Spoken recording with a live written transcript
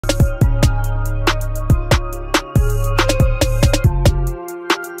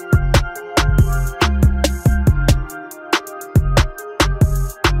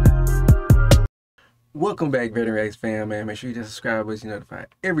Welcome back, Veteran X fam, man. Make sure you just subscribe, but you notified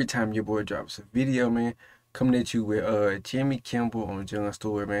every time your boy drops a video, man. Coming at you with Kimmel on Jon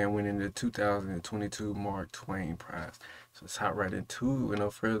Stewart, man, winning the 2022 Mark Twain Prize. So let's hop right into it. With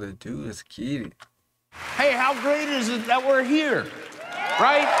no further ado, let's get it. Hey, how great is it that we're here,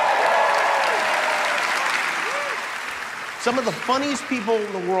 right? Some of the funniest people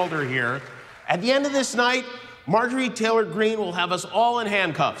in the world are here. At the end of this night, Marjorie Taylor Greene will have us all in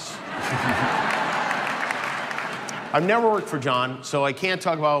handcuffs. I've never worked for Jon, so I can't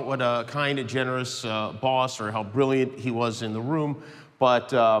talk about what a kind and generous boss or how brilliant he was in the room. But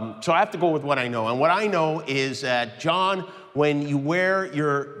so I have to go with what I know. And what I know is that, Jon, when you wear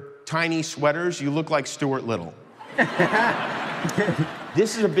your tiny sweaters, you look like Stuart Little.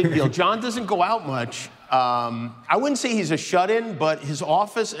 This is a big deal. Jon doesn't go out much. I wouldn't say he's a shut-in, but his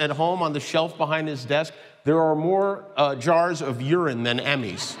office at home on the shelf behind his desk, there are more jars of urine than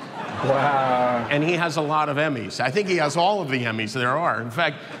Emmys. Wow. And he has a lot of Emmys. I think he has all of the Emmys there are. In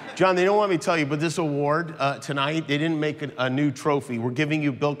fact, Jon, they don't want me to tell you, but this award tonight, they didn't make a new trophy. We're giving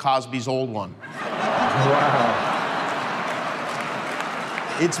you Bill Cosby's old one. Wow.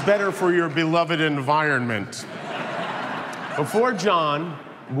 It's better for your beloved environment. Before Jon,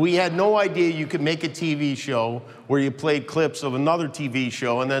 we had no idea you could make a TV show where you played clips of another TV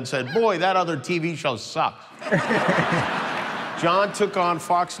show and then said, boy, that other TV show sucks. Jon took on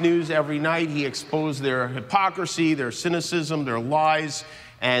Fox News every night. He exposed their hypocrisy, their cynicism, their lies,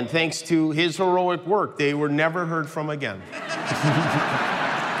 and thanks to his heroic work, they were never heard from again.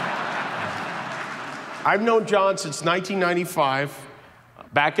 I've known Jon since 1995,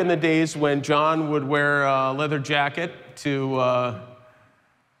 back in the days when Jon would wear a leather jacket to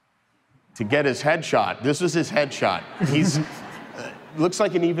get his headshot. This was his headshot. He's looks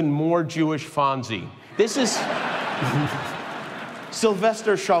like an even more Jewish Fonzie. This is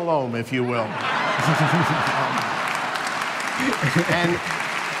Sylvester Shalom, if you will. And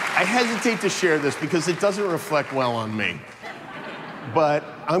I hesitate to share this because it doesn't reflect well on me. But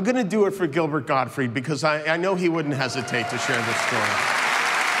I'm going to do it for Gilbert Gottfried because I know he wouldn't hesitate to share this story.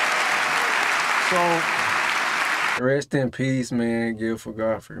 So, rest in peace, man. Gilbert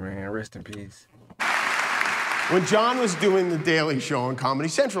Gottfried, man. Rest in peace. When Jon was doing The Daily Show on Comedy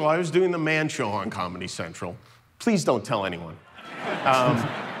Central, I was doing The Man Show on Comedy Central. Please don't tell anyone.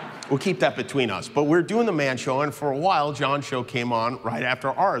 We'll keep that between us. But we're doing The Man Show, and for a while, Jon's show came on right after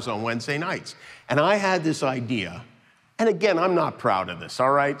ours on Wednesday nights. And I had this idea. And again, I'm not proud of this,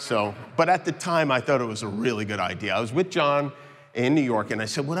 all right? But at the time, I thought it was a really good idea. I was with Jon in New York, and I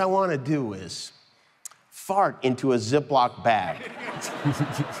said, what I want to do is fart into a Ziploc bag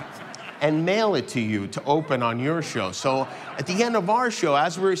and mail it to you to open on your show. So at the end of our show,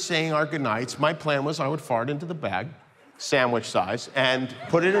 as we were saying our goodnights, my plan was I would fart into the bag, sandwich size, and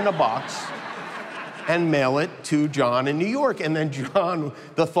put it in a box and mail it to Jon in New York. And then Jon,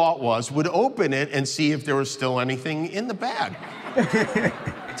 the thought was, would open it and see if there was still anything in the bag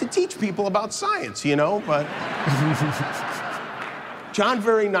to teach people about science, you know, but Jon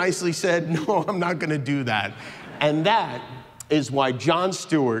very nicely said, no, I'm not going to do that. And that is why Jon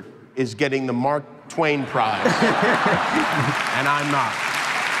Stewart is getting the Mark Twain Prize, and I'm not.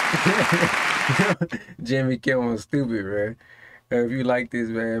 Jimmy Kimmel is stupid, man. If you like this,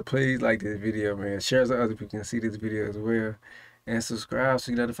 man, please like this video, man. Share so other people can see this video as well. And subscribe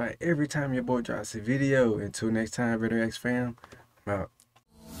so you're notified every time your boy drops a video. Until next time, Veteran X fam, I'm out.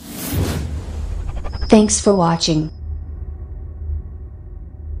 Thanks for watching.